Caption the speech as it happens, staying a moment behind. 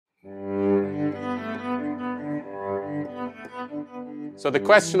So the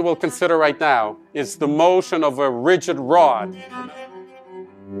question we'll consider right now is the motion of a rigid rod.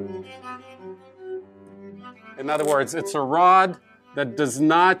 In other words, it's a rod that does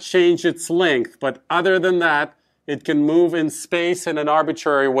not change its length, but other than that, it can move in space in an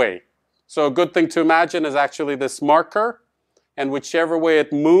arbitrary way. So a good thing to imagine is actually this marker, and whichever way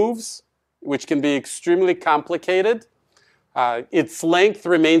it moves, which can be extremely complicated, its length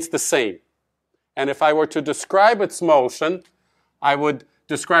remains the same. And if I were to describe its motion, I would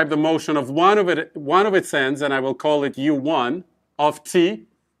describe the motion of one of its ends, and I will call it u1 of t.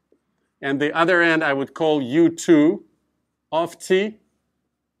 And the other end I would call u2 of t.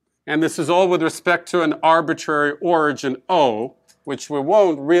 And this is all with respect to an arbitrary origin O, which we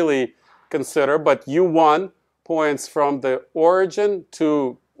won't really consider, but u1 points from the origin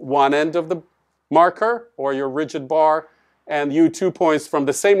to one end of the marker, or your rigid bar, and u2 points from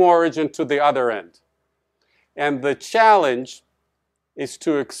the same origin to the other end. And the challenge is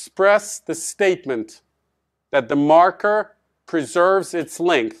to express the statement that the marker preserves its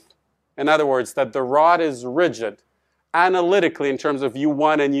length. In other words, that the rod is rigid analytically in terms of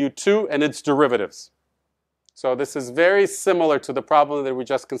u1 and u2 and its derivatives. So this is very similar to the problem that we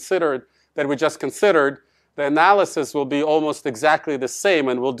just considered. The analysis will be almost exactly the same,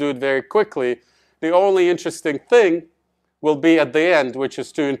 and we'll do it very quickly. The only interesting thing will be at the end, which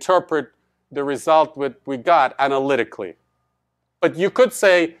is to interpret the result we got analytically. But you could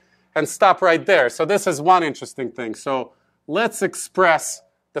say, and stop right there. So this is one interesting thing. So let's express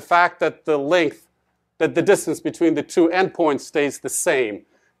the fact that the distance between the two endpoints stays the same.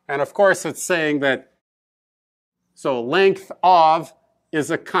 And of course, it's saying that, so length of is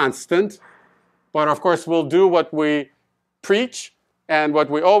a constant. But of course, we'll do what we preach and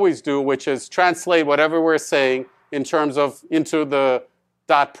what we always do, which is translate whatever we're saying into the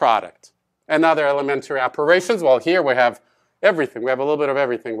dot product. And other elementary operations, well, here we have everything. We have a little bit of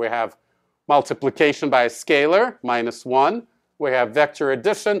everything. We have multiplication by a scalar, -1. We have vector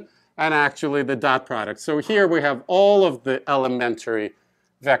addition, and actually the dot product. So here we have all of the elementary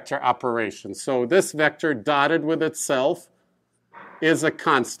vector operations. So this vector dotted with itself is a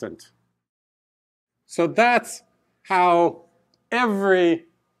constant. So that's how every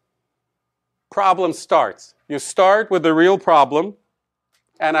problem starts. You start with the real problem,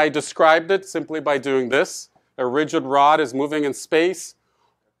 and I described it simply by doing this. A rigid rod is moving in space,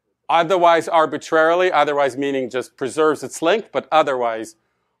 otherwise arbitrarily, otherwise meaning just preserves its length, but otherwise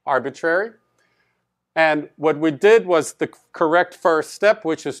arbitrary. And what we did was the correct first step,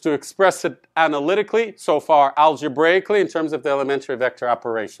 which is to express it analytically, so far algebraically, in terms of the elementary vector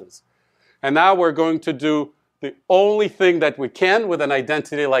operations. And now we're going to do the only thing that we can with an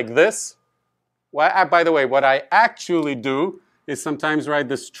identity like this. Well, by the way, what I actually do is sometimes write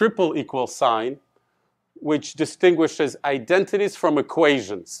this triple equal sign, which distinguishes identities from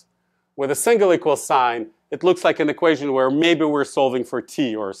equations. With a single equal sign, it looks like an equation where maybe we're solving for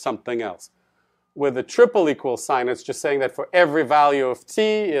t or something else. With a triple equal sign, it's just saying that for every value of t,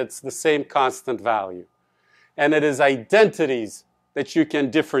 it's the same constant value. And it is identities that you can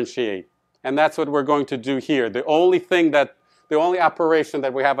differentiate. And that's what we're going to do here. The only operation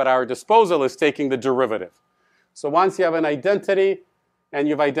that we have at our disposal is taking the derivative. So once you have an identity and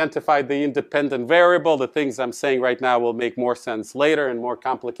you've identified the independent variable, the things I'm saying right now will make more sense later in more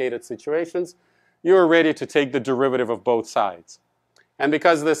complicated situations, you're ready to take the derivative of both sides. And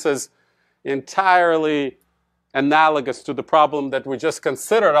because this is entirely analogous to the problem that we just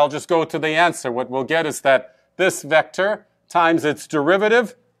considered, I'll just go to the answer. What we'll get is that this vector times its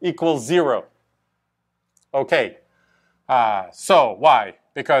derivative equals 0. Okay, so why?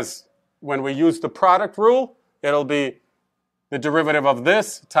 Because when we use the product rule, it'll be the derivative of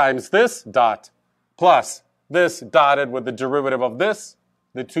this times this dot plus this dotted with the derivative of this.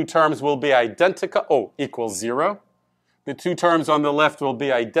 The two terms will be identical, equals 0. The two terms on the left will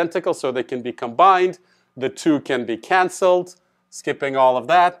be identical, so they can be combined. The two can be canceled, skipping all of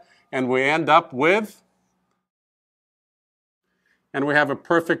that, and we end up with, and we have a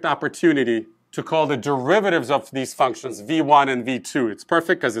perfect opportunity to call the derivatives of these functions v1 and v2. It's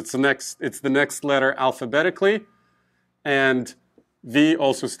perfect because it's the next letter alphabetically, and v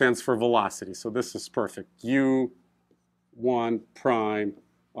also stands for velocity. So this is perfect. u1 prime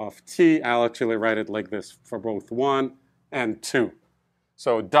of t. I'll actually write it like this for both 1 and 2.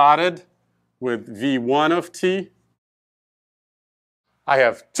 So dotted with v1 of t. I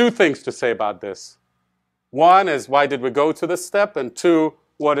have two things to say about this. One is, why did we go to this step? And two,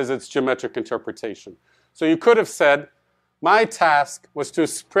 what is its geometric interpretation? So you could have said, my task was to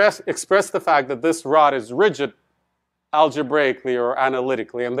express the fact that this rod is rigid algebraically or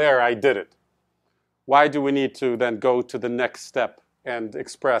analytically, and there I did it. Why do we need to then go to the next step and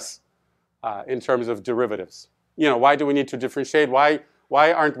express in terms of derivatives. Why do we need to differentiate? Why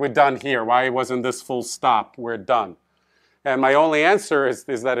aren't we done here? Why wasn't this full stop? We're done. And my only answer is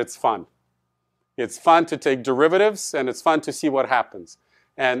that it's fun. It's fun to take derivatives, and it's fun to see what happens.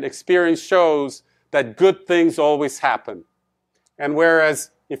 And experience shows that good things always happen. And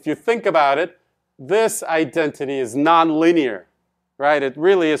whereas, if you think about it, this identity is nonlinear, right? It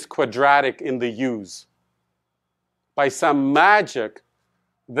really is quadratic in the U's. By some magic,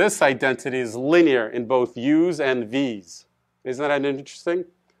 this identity is linear in both U's and V's. Isn't that interesting?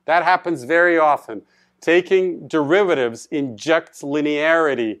 That happens very often. Taking derivatives injects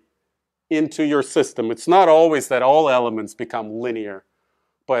linearity into your system. It's not always that all elements become linear,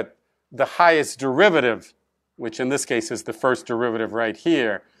 but the highest derivative, which in this case is the first derivative right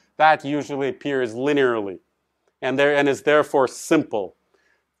here, that usually appears linearly and is therefore simple.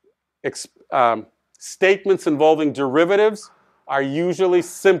 Statements involving derivatives are usually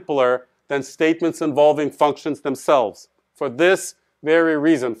simpler than statements involving functions themselves. For this very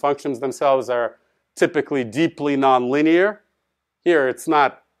reason, functions themselves are typically deeply nonlinear. Here, it's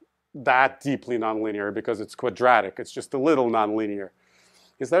not that deeply nonlinear because it's quadratic. It's just a little nonlinear.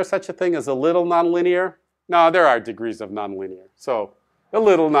 Is there such a thing as a little nonlinear? No, there are degrees of nonlinear. So a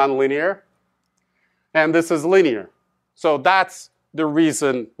little nonlinear, and this is linear. So that's the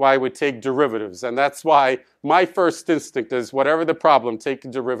reason why we take derivatives. And that's why my first instinct is whatever the problem, take a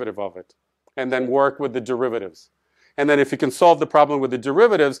derivative of it and then work with the derivatives. And then if you can solve the problem with the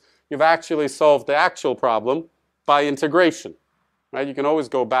derivatives, you've actually solved the actual problem by integration. Right? You can always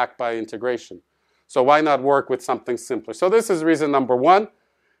go back by integration. So why not work with something simpler? So this is reason number one.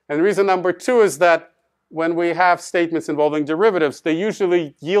 And reason number two is that when we have statements involving derivatives, they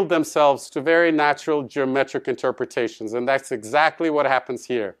usually yield themselves to very natural geometric interpretations. And that's exactly what happens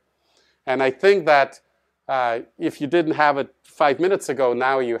here. And I think that if you didn't have it 5 minutes ago,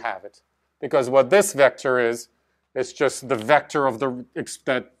 now you have it. Because what this vector is, it's just the vector of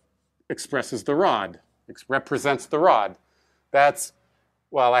that expresses the rod. It represents the rod. That's,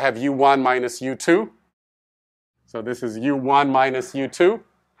 well, I have u1 minus u2. So this is u1 minus u2,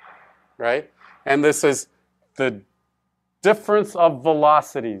 right? And this is the difference of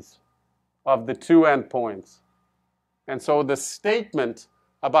velocities of the two endpoints. And so the statement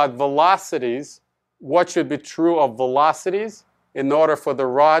about velocities, what should be true of velocities in order for the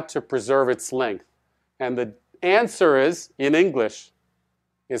rod to preserve its length? And the answer is, in English,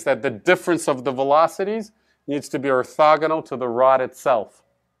 is that the difference of the velocities needs to be orthogonal to the rod itself.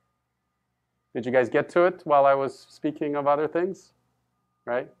 Did you guys get to it while I was speaking of other things?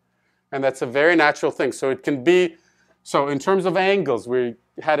 Right? And that's a very natural thing. So it can be, so in terms of angles, we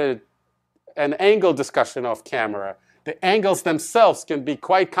had an angle discussion off camera. The angles themselves can be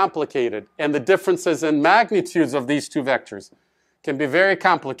quite complicated, and the differences in magnitudes of these two vectors can be very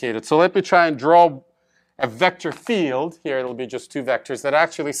complicated. So let me try and draw a vector field. Here it'll be just two vectors that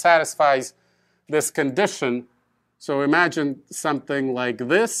actually satisfies this condition. So imagine something like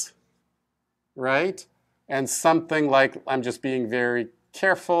this, right? And something like, I'm just being very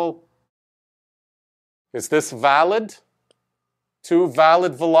careful. Is this valid? Two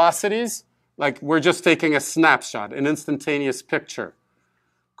valid velocities? Like we're just taking a snapshot, an instantaneous picture.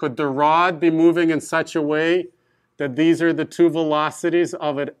 Could the rod be moving in such a way that these are the two velocities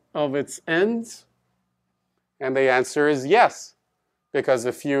of its ends? And the answer is yes. Because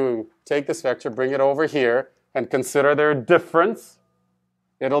if you take this vector, bring it over here, and consider their difference,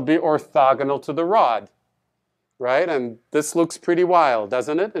 it'll be orthogonal to the rod, right? And this looks pretty wild,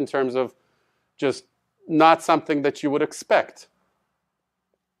 doesn't it? In terms of just not something that you would expect.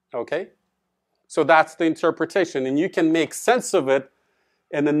 Okay? So that's the interpretation. And you can make sense of it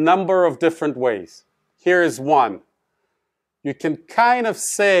in a number of different ways. Here is one. You can kind of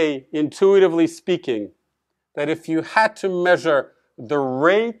say, intuitively speaking, that if you had to measure the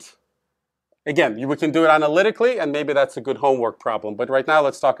rate, again, we can do it analytically, and maybe that's a good homework problem. But right now,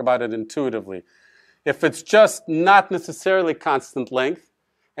 let's talk about it intuitively. If it's just not necessarily constant length,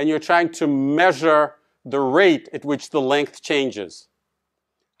 and you're trying to measure the rate at which the length changes,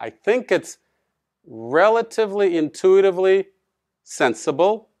 I think it's relatively intuitively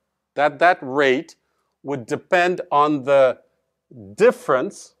sensible that that rate would depend on the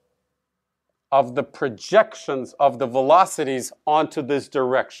difference of the projections of the velocities onto this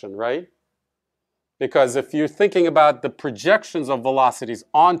direction, right? Because if you're thinking about the projections of velocities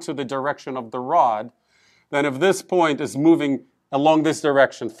onto the direction of the rod, then if this point is moving along this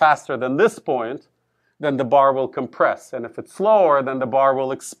direction faster than this point, then the bar will compress. And if it's slower, then the bar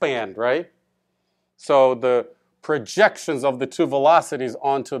will expand, right? So the projections of the two velocities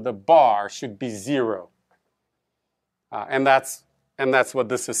onto the bar should be zero. And that's and that's what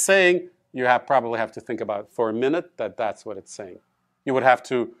this is saying, you probably have to think about for a minute that that's what it's saying. You would have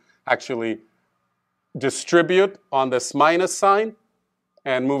to actually distribute on this minus sign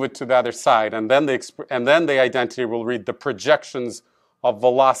and move it to the other side. And then the identity will read the projections of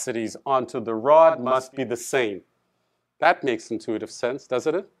velocities onto the rod must be the same. That makes intuitive sense,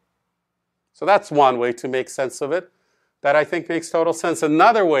 doesn't it? So that's one way to make sense of it that I think makes total sense.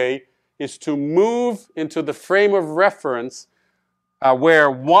 Another way is to move into the frame of reference where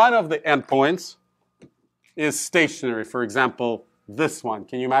one of the endpoints is stationary. For example, this one.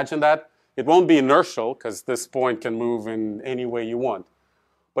 Can you imagine that? It won't be inertial because this point can move in any way you want.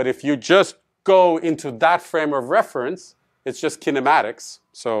 But if you just go into that frame of reference, it's just kinematics.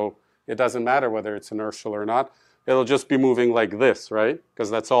 So it doesn't matter whether it's inertial or not. It'll just be moving like this, right? Because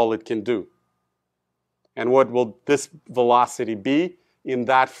that's all it can do. And what will this velocity be in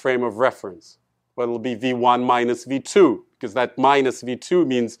that frame of reference? Well, it'll be v1 minus v2, because that minus v2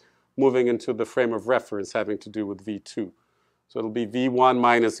 means moving into the frame of reference having to do with v2. So it'll be v1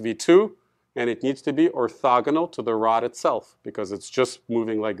 minus v2, and it needs to be orthogonal to the rod itself, because it's just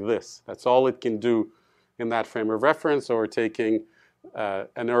moving like this. That's all it can do in that frame of reference, or taking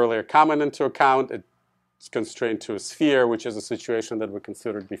an earlier comment into account, it's constrained to a sphere, which is a situation that we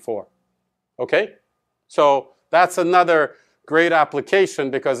considered before. Okay? So that's another great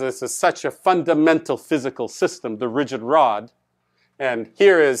application because this is such a fundamental physical system, the rigid rod. And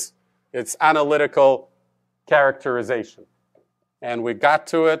here is its analytical characterization. And we got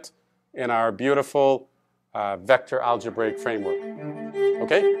to it in our beautiful vector algebraic framework.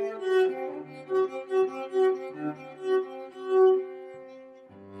 Okay?